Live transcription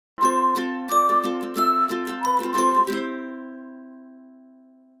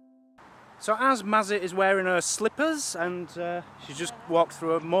So as Mazzy is wearing her slippers and she's just walked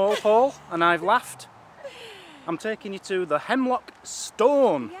through a mole hole and I've laughed, I'm taking you to the Hemlock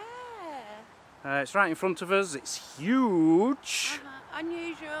Stone. Yeah. It's right in front of us, it's huge.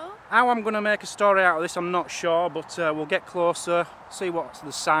 Unusual. How I'm going to make a story out of this I'm not sure, but we'll get closer, see what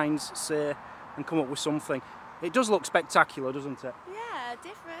the signs say and come up with something. It does look spectacular, doesn't it? Yeah,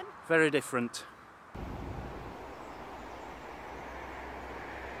 different. Very different.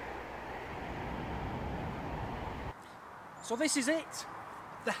 So this is it,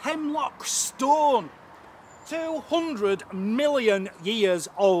 the Hemlock Stone. 200 million years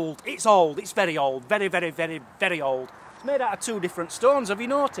old. It's old, it's very old, very, very, very, very old. It's made out of two different stones, have you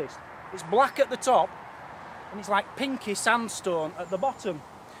noticed? It's black at the top and it's like pinky sandstone at the bottom.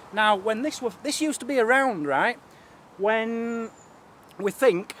 Now when this used to be around, right, when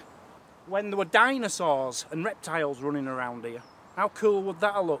there were dinosaurs and reptiles running around here. How cool would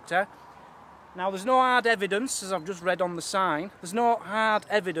that have looked, eh? Now there's no hard evidence, as I've just read on the sign, there's no hard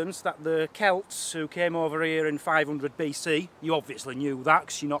evidence that the Celts who came over here in 500 BC, you obviously knew that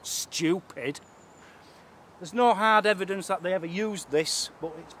because you're not stupid. There's no hard evidence that they ever used this,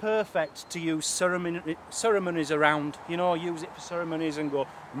 but it's perfect to use ceremonies around, you know, use it for ceremonies and go,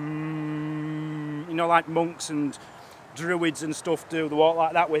 you know, like monks and druids and stuff do, they walk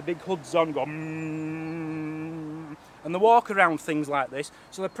like that with big hoods on, go and they walk around things like this,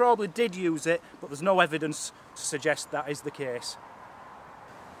 so they probably did use it, but there's no evidence to suggest that is the case.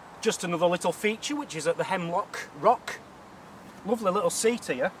 Just another little feature, which is at the Hemlock Rock. Lovely little seat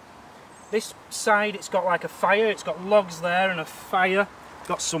here. This side, it's got like a fire, it's got logs there and a fire.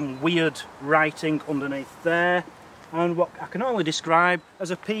 Got some weird writing underneath there, and what I can only describe as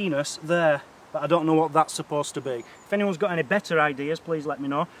a penis there, but I don't know what that's supposed to be. If anyone's got any better ideas, please let me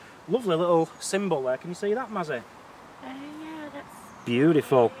know. Lovely little symbol there, can you see that, Mazzy? Yeah, that's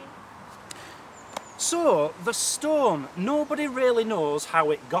beautiful. So, the stone, nobody really knows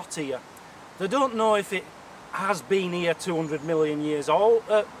how it got here. They don't know if it has been here 200 million years ago.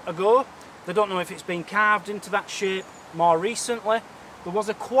 They don't know if it's been carved into that shape more recently. There was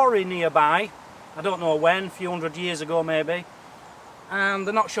a quarry nearby, I don't know when, a few hundred years ago maybe. And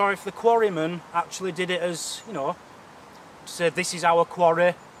they're not sure if the quarryman actually did it as, you know, said this is our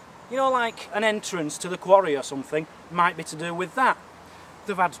quarry. You know, like an entrance to the quarry or something, might be to do with that.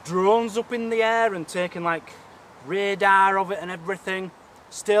 They've had drones up in the air and taken like radar of it and everything.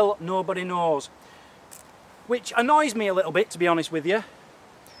 Still, nobody knows. Which annoys me a little bit, to be honest with you.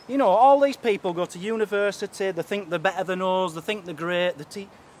 You know, all these people go to university, they think they're better than us, they think they're great, they're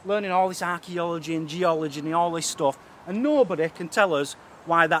learning all this archaeology and geology and all this stuff, and nobody can tell us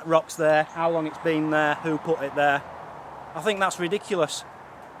why that rock's there, how long it's been there, who put it there. I think that's ridiculous.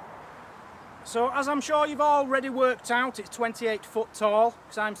 So, as I'm sure you've already worked out, it's 28 foot tall,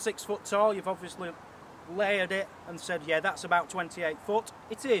 because I'm 6 foot tall. You've obviously layered it and said, yeah, that's about 28 foot.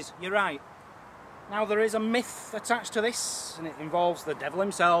 It is, you're right. Now, there is a myth attached to this, and it involves the devil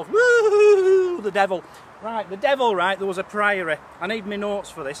himself. Woo! The devil. Right, the devil, right, there was a priory. I need my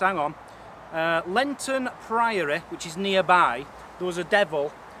notes for this, hang on. Lenton Priory, which is nearby, there was a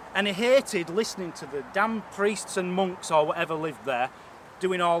devil, and he hated listening to the damn priests and monks or whatever lived there,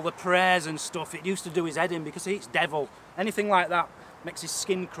 doing all the prayers and stuff. It used to do his head in because he's devil. Anything like that makes his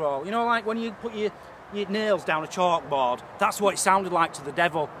skin crawl. You know, like when you put your nails down a chalkboard, that's what it sounded like to the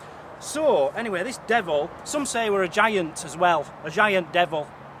devil. So, anyway, this devil, some say were a giant as well, a giant devil.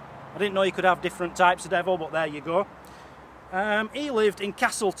 I didn't know you could have different types of devil, but there you go. He lived in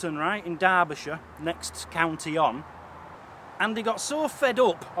Castleton, right, in Derbyshire, next county on, and he got so fed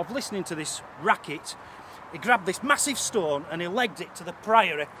up of listening to this racket, he grabbed this massive stone and he legged it to the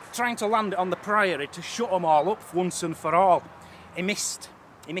priory, trying to land it on the priory to shut them all up once and for all. He missed.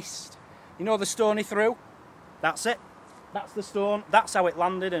 He missed. You know the stone he threw? That's it. That's the stone. That's how it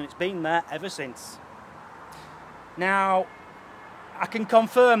landed, and it's been there ever since. Now, I can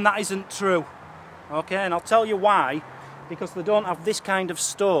confirm that isn't true. Okay, and I'll tell you why. Because they don't have this kind of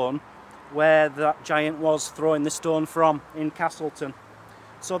stone where that giant was throwing the stone from in Castleton.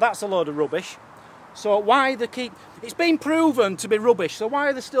 So that's a load of rubbish. So why they keep... It's been proven to be rubbish, so why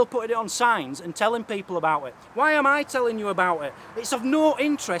are they still putting it on signs and telling people about it? Why am I telling you about it? It's of no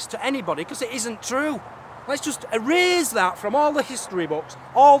interest to anybody because it isn't true. Let's just erase that from all the history books,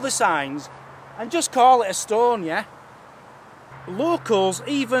 all the signs, and just call it a stone, yeah? Locals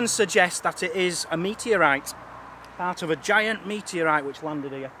even suggest that it is a meteorite, part of a giant meteorite which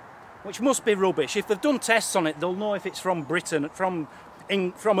landed here, which must be rubbish. If they've done tests on it, they'll know if it's from Britain, from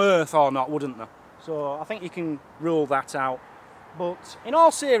Earth or not, wouldn't they? So I think you can rule that out. But in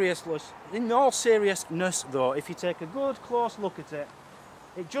all seriousness though, if you take a good close look at it,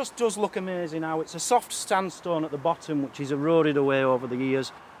 It just does look amazing now. It's a soft sandstone at the bottom which is eroded away over the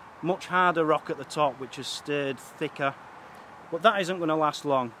years. Much harder rock at the top which has stayed thicker. But that isn't going to last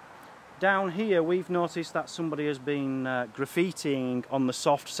long. Down here we've noticed that somebody has been graffitiing on the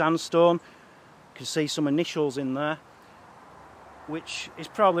soft sandstone. You can see some initials in there, which is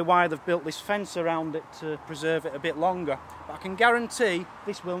probably why they've built this fence around it to preserve it a bit longer. But I can guarantee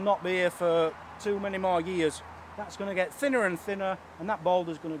this will not be here for too many more years. That's going to get thinner and thinner, and that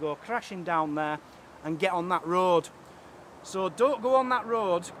boulder's going to go crashing down there and get on that road. So don't go on that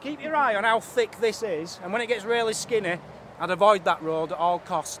road. Keep your eye on how thick this is, and when it gets really skinny, I'd avoid that road at all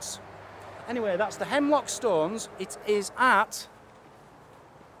costs. Anyway, that's the Hemlock Stones. It is at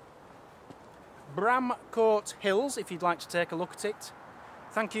Bramcote Hills, if you'd like to take a look at it.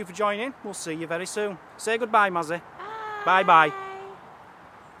 Thank you for joining. We'll see you very soon. Say goodbye, Mazzy. Bye. Bye-bye.